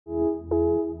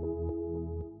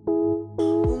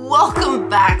Welcome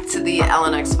back to the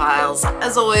LNX Files.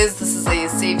 As always, this is a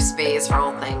safe space for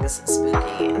all things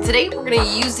spooky. And today we're going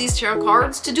to use these tarot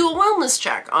cards to do a wellness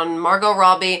check on Margot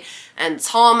Robbie and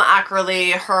Tom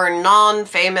Ackerly, her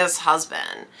non-famous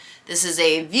husband. This is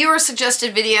a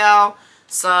viewer-suggested video,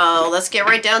 so let's get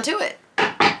right down to it.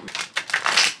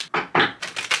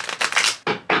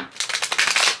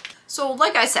 So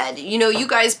like I said, you know, you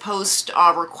guys post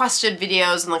requested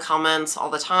videos in the comments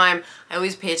all the time. I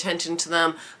always pay attention to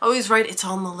them. I always write, it's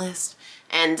on the list.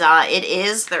 And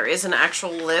there is an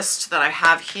actual list that I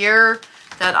have here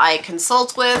that I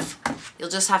consult with. You'll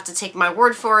just have to take my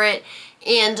word for it.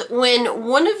 And when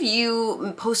one of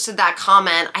you posted that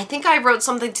comment, I think I wrote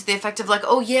something to the effect of like,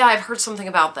 oh yeah, I've heard something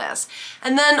about this.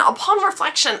 And then upon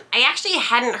reflection, I actually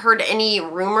hadn't heard any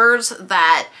rumors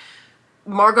that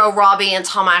Margot Robbie and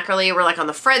Tom Ackerly were like on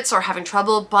the fritz or having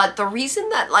trouble, but the reason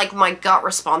that like my gut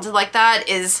responded like that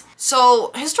is,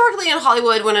 so historically in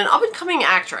Hollywood, when an up-and-coming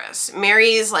actress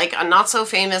marries like a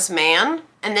not-so-famous man,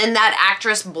 and then that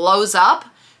actress blows up,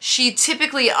 she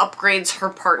typically upgrades her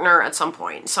partner at some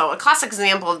point. So a classic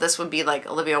example of this would be like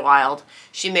Olivia Wilde.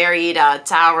 She married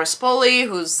Tao Rispoli,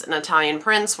 who's an Italian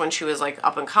prince, when she was like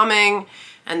up-and-coming,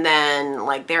 and then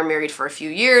like they're married for a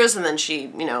few years, and then she,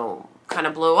 you know, kind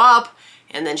of blew up.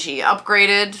 And then she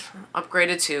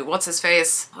upgraded to, what's his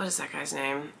face? What is that guy's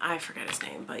name? I forget his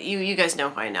name, but you guys know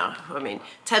who I know. I mean,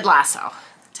 Ted Lasso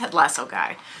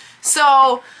guy.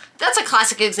 So that's a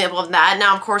classic example of that.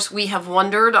 Now, of course, we have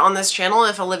wondered on this channel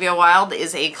if Olivia Wilde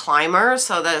is a climber.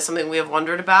 So that is something we have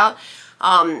wondered about.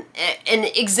 An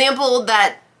example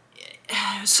that,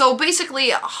 so basically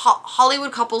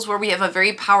Hollywood couples where we have a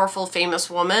very powerful famous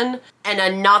woman and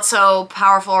a not so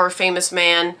powerful or famous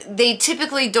man, they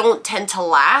typically don't tend to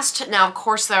last. Now, of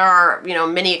course, there are, you know,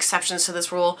 many exceptions to this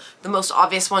rule. The most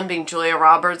obvious one being Julia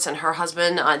Roberts and her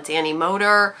husband, Danny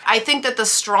Moder. I think that the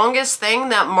strongest thing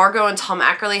that Margot and Tom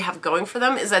Ackerly have going for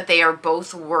them is that they are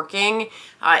both working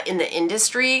in the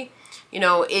industry. You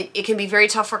know, it can be very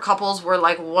tough for couples where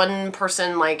like one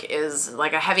person like is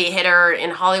like a heavy hitter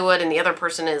in Hollywood and the other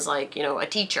person is like, you know, a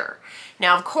teacher.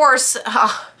 Now, of course,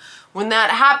 when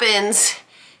that happens,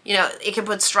 you know, it can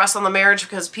put stress on the marriage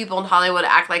because people in Hollywood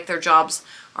act like their jobs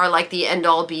are like the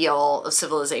end-all be-all of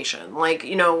civilization. Like,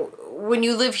 you know, when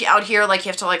you live out here, like you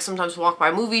have to like sometimes walk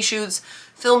by movie shoots,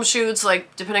 film shoots,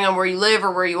 like depending on where you live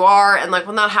or where you are. And like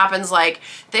when that happens, like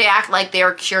they act like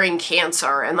they're curing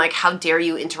cancer and like how dare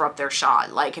you interrupt their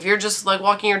shot. Like if you're just like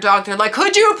walking your dog, they're like,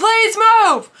 could you please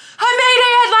move?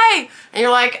 I made it late. And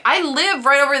you're like, I live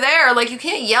right over there. Like you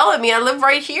can't yell at me. I live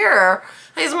right here.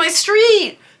 It's my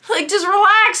street. Like just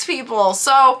relax, people.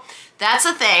 So that's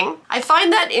a thing. I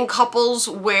find that in couples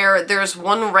where there's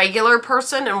one regular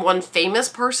person and one famous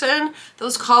person,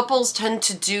 those couples tend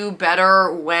to do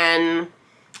better when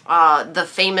the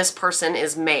famous person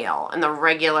is male and the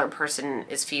regular person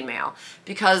is female.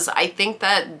 Because I think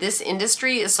that this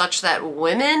industry is such that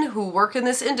women who work in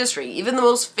this industry, even the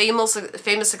most famous,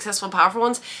 successful, powerful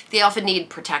ones, they often need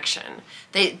protection.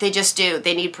 They just do.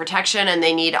 They need protection and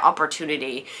they need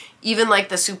opportunity. Even like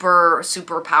the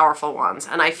super powerful ones.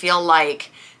 And I feel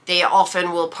like they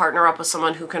often will partner up with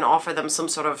someone who can offer them some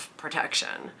sort of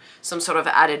protection, some sort of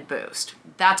added boost.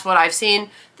 That's what I've seen.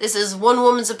 This is one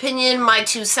woman's opinion, my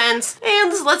 2 cents.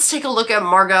 And let's take a look at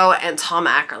Margot and Tom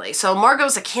Ackerly. So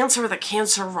Margot's a Cancer with a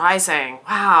Cancer rising.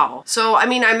 Wow. So, I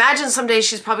mean, I imagine someday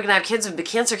she's probably gonna have kids with the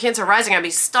Cancer rising. I'd be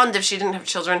stunned if she didn't have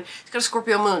children. She's got a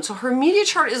Scorpio moon. So her media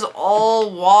chart is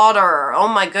all water. Oh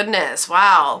my goodness,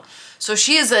 wow. So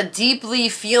she is a deeply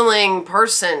feeling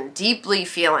person, deeply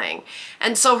feeling.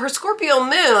 And so her Scorpio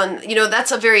moon, you know,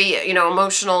 that's a very, you know,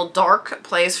 emotional, dark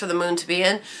place for the moon to be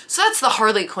in. So that's the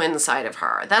Harley Quinn side of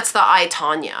her. That's the I,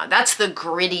 Tanya. That's the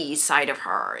gritty side of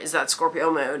her, is that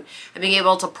Scorpio moon. And being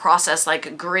able to process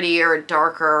like grittier,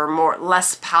 darker,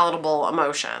 less palatable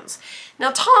emotions. Now,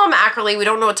 Tom Ackerly, we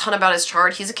don't know a ton about his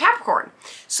chart. He's a Capricorn.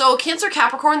 So Cancer,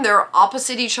 Capricorn, they're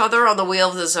opposite each other on the wheel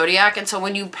of the zodiac. And so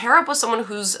when you pair up with someone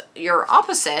who's your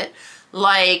opposite,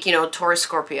 like, you know, Taurus,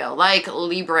 Scorpio, like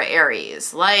Libra,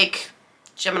 Aries, like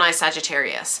Gemini,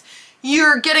 Sagittarius,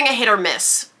 you're getting a hit or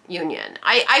miss union.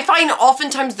 I find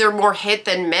oftentimes they're more hit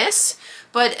than miss.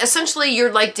 But essentially you're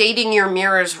like dating your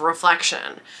mirror's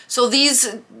reflection. So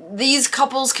these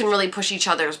couples can really push each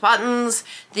other's buttons.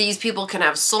 These people can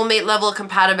have soulmate level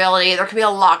compatibility. There can be a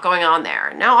lot going on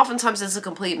there. Now oftentimes it's a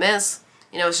complete miss.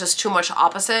 You know, it's just too much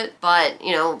opposite, but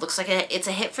you know, looks like it's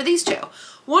a hit for these two.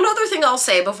 One other thing I'll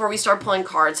say before we start pulling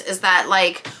cards is that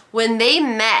like when they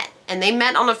met, and they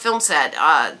met on a film set,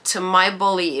 to my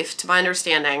belief, to my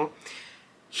understanding,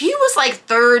 he was like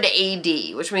 3rd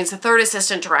AD, which means the 3rd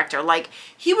assistant director. Like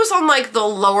he was on like the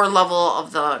lower level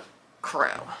of the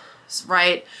crew,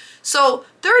 right? So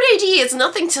third AD is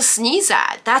nothing to sneeze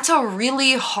at. That's a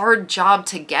really hard job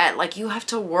to get. Like, you have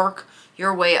to work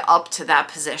your way up to that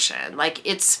position. Like,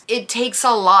 it takes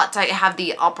a lot to have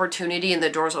the opportunity and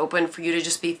the doors open for you to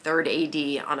just be third AD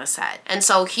on a set. And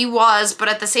so he was, but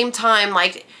at the same time,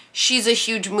 like, she's a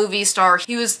huge movie star.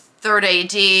 He was third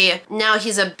AD. Now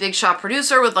he's a big shot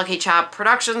producer with Lucky Chap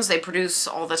Productions. They produce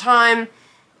all the time.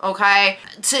 Okay.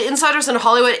 To insiders in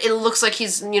Hollywood, it looks like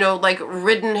he's, you know, like,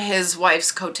 ridden his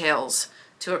wife's coattails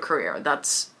to a career.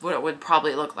 That's what it would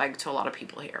probably look like to a lot of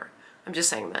people here. I'm just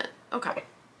saying that. Okay.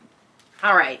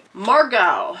 All right.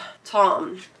 Margot.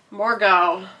 Tom.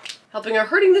 Margot. Helping or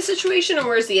hurting the situation, and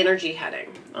where's the energy heading?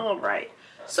 All right.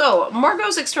 So,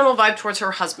 Margot's external vibe towards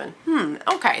her husband.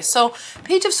 Okay. So,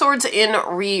 Page of Swords in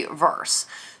reverse.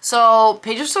 So,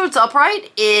 Page of Swords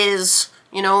upright is,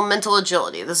 you know, mental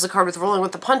agility. This is a card with rolling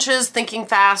with the punches, thinking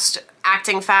fast,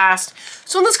 acting fast.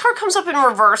 So when this card comes up in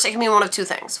reverse, it can mean one of two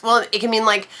things. Well, it can mean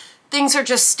like things are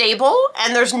just stable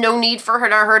and there's no need for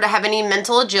her to have any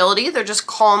mental agility. They're just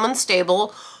calm and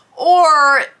stable.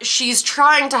 Or she's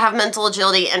trying to have mental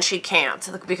agility and she can't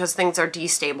because things are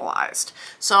destabilized.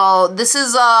 So this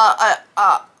is a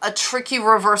tricky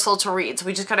reversal to read. So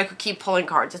we just gotta keep pulling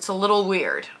cards. It's a little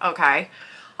weird, okay?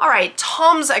 All right,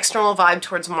 Tom's external vibe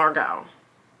towards Margot.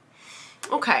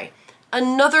 Okay,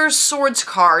 another swords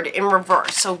card in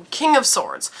reverse. So King of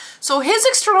Swords. So his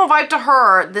external vibe to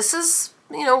her, this is,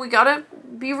 you know, we gotta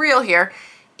be real here,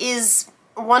 is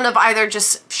one of either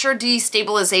just pure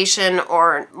destabilization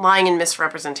or lying and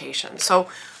misrepresentation. So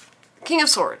King of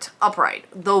Swords, upright.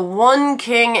 The one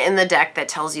king in the deck that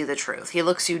tells you the truth. He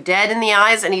looks you dead in the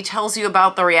eyes and he tells you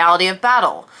about the reality of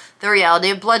battle, the reality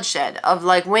of bloodshed, of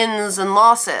like wins and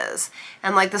losses.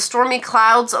 And like the stormy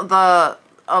clouds of the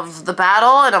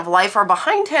battle and of life are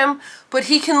behind him, but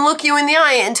he can look you in the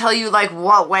eye and tell you like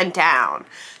what went down.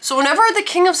 So whenever the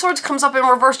King of Swords comes up in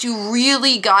reverse, you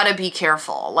really gotta be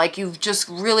careful. Like, you've just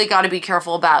really gotta be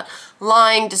careful about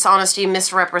lying, dishonesty,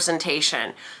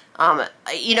 misrepresentation.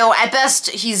 You know, at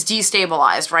best, he's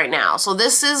destabilized right now. So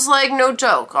this is like no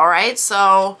joke, all right?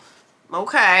 So,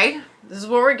 okay, this is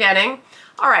what we're getting.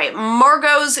 All right,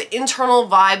 Margot's internal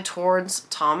vibe towards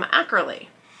Tom Ackerly.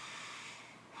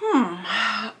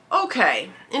 Okay,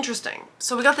 interesting.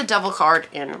 So we got the Devil card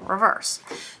in reverse.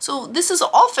 So this is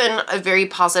often a very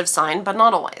positive sign, but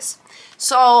not always.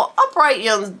 So upright, you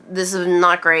know, this is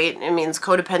not great. It means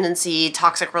codependency,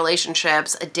 toxic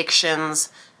relationships,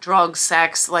 addictions, drugs,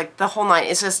 sex, like the whole nine.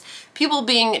 It's just people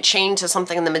being chained to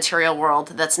something in the material world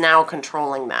that's now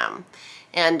controlling them.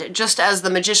 And just as the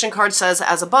Magician card says,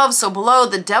 as above, so below,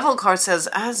 the Devil card says,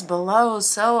 as below,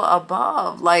 so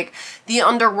above. Like, the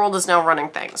underworld is now running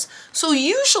things. So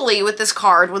usually with this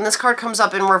card, when this card comes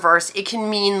up in reverse, it can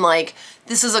mean, like,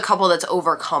 this is a couple that's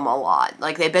overcome a lot.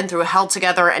 Like, they've been through hell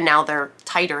together, and now they're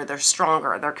tighter, they're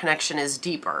stronger, their connection is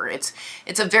deeper. It's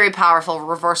a very powerful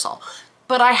reversal.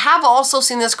 But I have also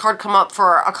seen this card come up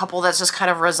for a couple that's just kind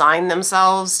of resigned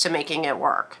themselves to making it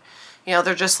work. You know,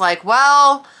 they're just like,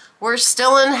 well, we're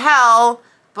still in hell,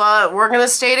 but we're gonna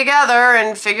stay together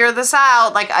and figure this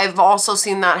out. Like, I've also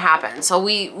seen that happen. So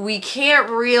we can't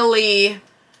really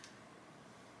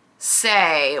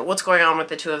say what's going on with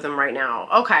the two of them right now.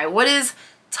 Okay, what is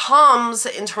Tom's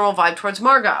internal vibe towards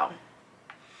Margot?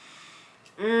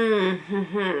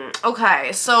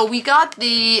 Okay, so we got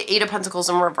the Eight of Pentacles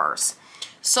in reverse.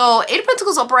 So Eight of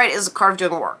Pentacles upright is a card of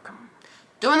doing work.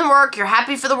 Doing the work, you're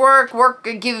happy for the work. Work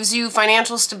gives you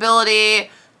financial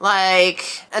stability, like,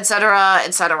 etc.,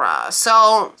 etc.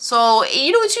 So,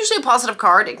 you know, it's usually a positive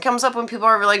card. It comes up when people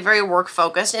are like very work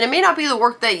focused, and it may not be the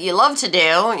work that you love to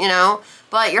do, you know,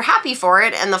 but you're happy for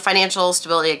it and the financial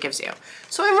stability it gives you.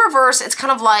 So in reverse, it's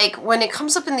kind of like when it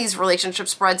comes up in these relationship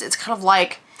spreads, it's kind of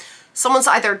like someone's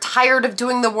either tired of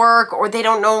doing the work or they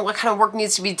don't know what kind of work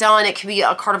needs to be done. It could be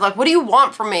a card of like, what do you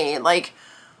want from me? Like,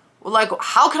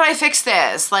 how can I fix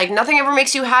this? Like, nothing ever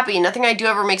makes you happy. Nothing I do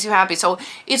ever makes you happy. So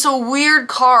it's a weird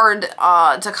card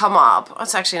to come up.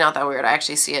 It's actually not that weird. I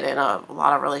actually see it in a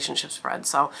lot of relationship spreads.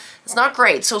 So it's not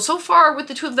great. So far with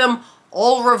the two of them,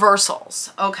 all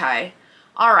reversals. Okay.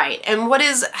 All right. And what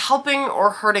is helping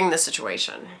or hurting the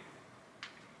situation?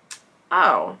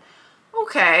 Oh,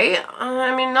 okay.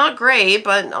 I mean, not great,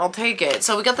 but I'll take it.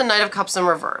 So we got the Knight of Cups in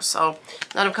reverse. So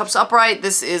Knight of Cups upright.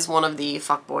 This is one of the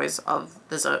fuckboys of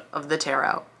the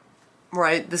tarot,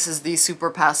 right? This is the super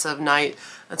passive knight.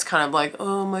 That's kind of like,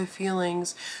 oh, my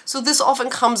feelings. So this often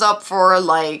comes up for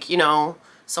like, you know,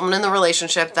 someone in the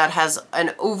relationship that has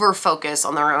an over focus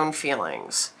on their own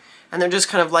feelings. and they're just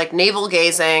kind of like navel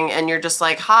gazing, and you're just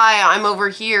like, hi, I'm over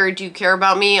here. Do you care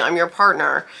about me? I'm your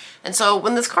partner. And so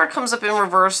when this card comes up in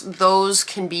reverse, those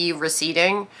can be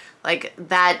receding. Like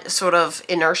that sort of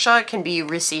inertia can be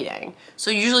receding.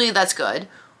 So usually that's good.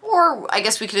 Or I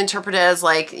guess we could interpret it as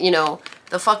like, you know,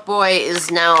 the fuckboy is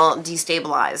now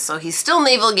destabilized. So he's still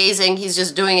navel gazing, he's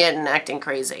just doing it and acting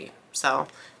crazy. So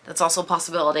that's also a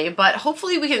possibility, but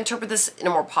hopefully we can interpret this in a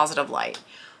more positive light.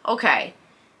 Okay,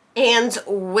 and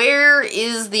where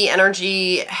is the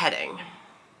energy heading?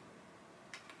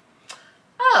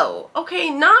 Oh, okay,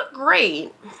 not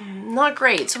great. Not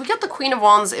great. So we got the Queen of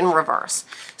Wands in reverse.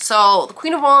 So the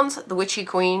Queen of Wands, the witchy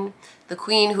queen, the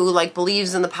queen who like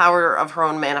believes in the power of her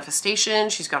own manifestation.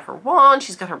 She's got her wand,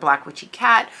 she's got her black witchy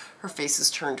cat, her face is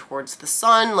turned towards the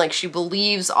sun. Like she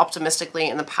believes optimistically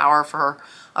in the power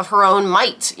of her own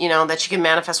might, you know, that she can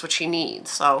manifest what she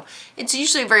needs. So it's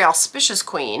usually a very auspicious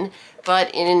queen, but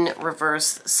in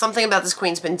reverse, something about this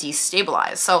queen's been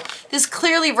destabilized. So this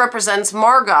clearly represents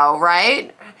Margot,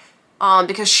 right?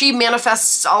 Because she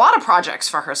manifests a lot of projects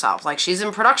for herself. Like she's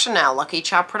in production now, Lucky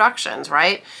Chap Productions,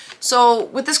 right? So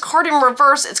with this card in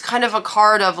reverse, it's kind of a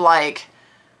card of like,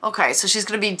 okay, so she's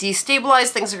going to be destabilized.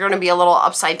 Things are going to be a little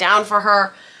upside down for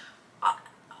her.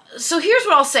 So here's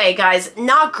what I'll say, guys.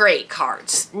 Not great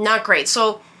cards. Not great.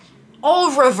 So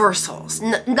all reversals.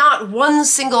 Not one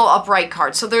single upright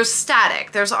card. So there's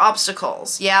static. There's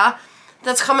obstacles. Yeah?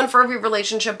 That's common for every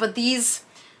relationship. But these...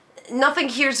 nothing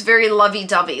here is very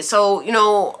lovey-dovey. So, you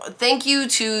know, thank you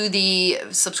to the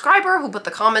subscriber who put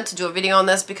the comment to do a video on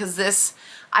this, because this...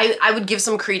 I would give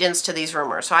some credence to these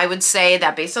rumors. So I would say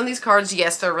that based on these cards,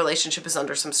 yes, their relationship is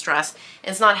under some stress.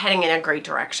 It's not heading in a great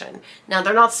direction. Now,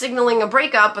 they're not signaling a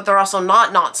breakup, but they're also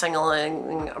not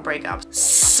signaling a breakup.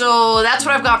 So that's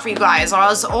what I've got for you guys.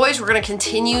 As always, we're going to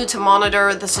continue to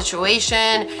monitor the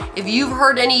situation. If you've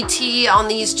heard any tea on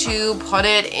these two, put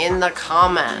it in the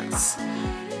comments.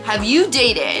 Have you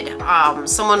dated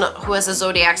someone who has a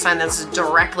zodiac sign that's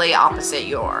directly opposite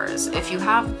yours? If you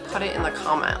have, put it in the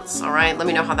comments, all right? Let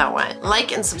me know how that went.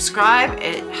 Like and subscribe.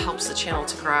 It helps the channel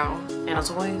to grow. And as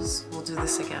always, we'll do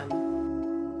this again.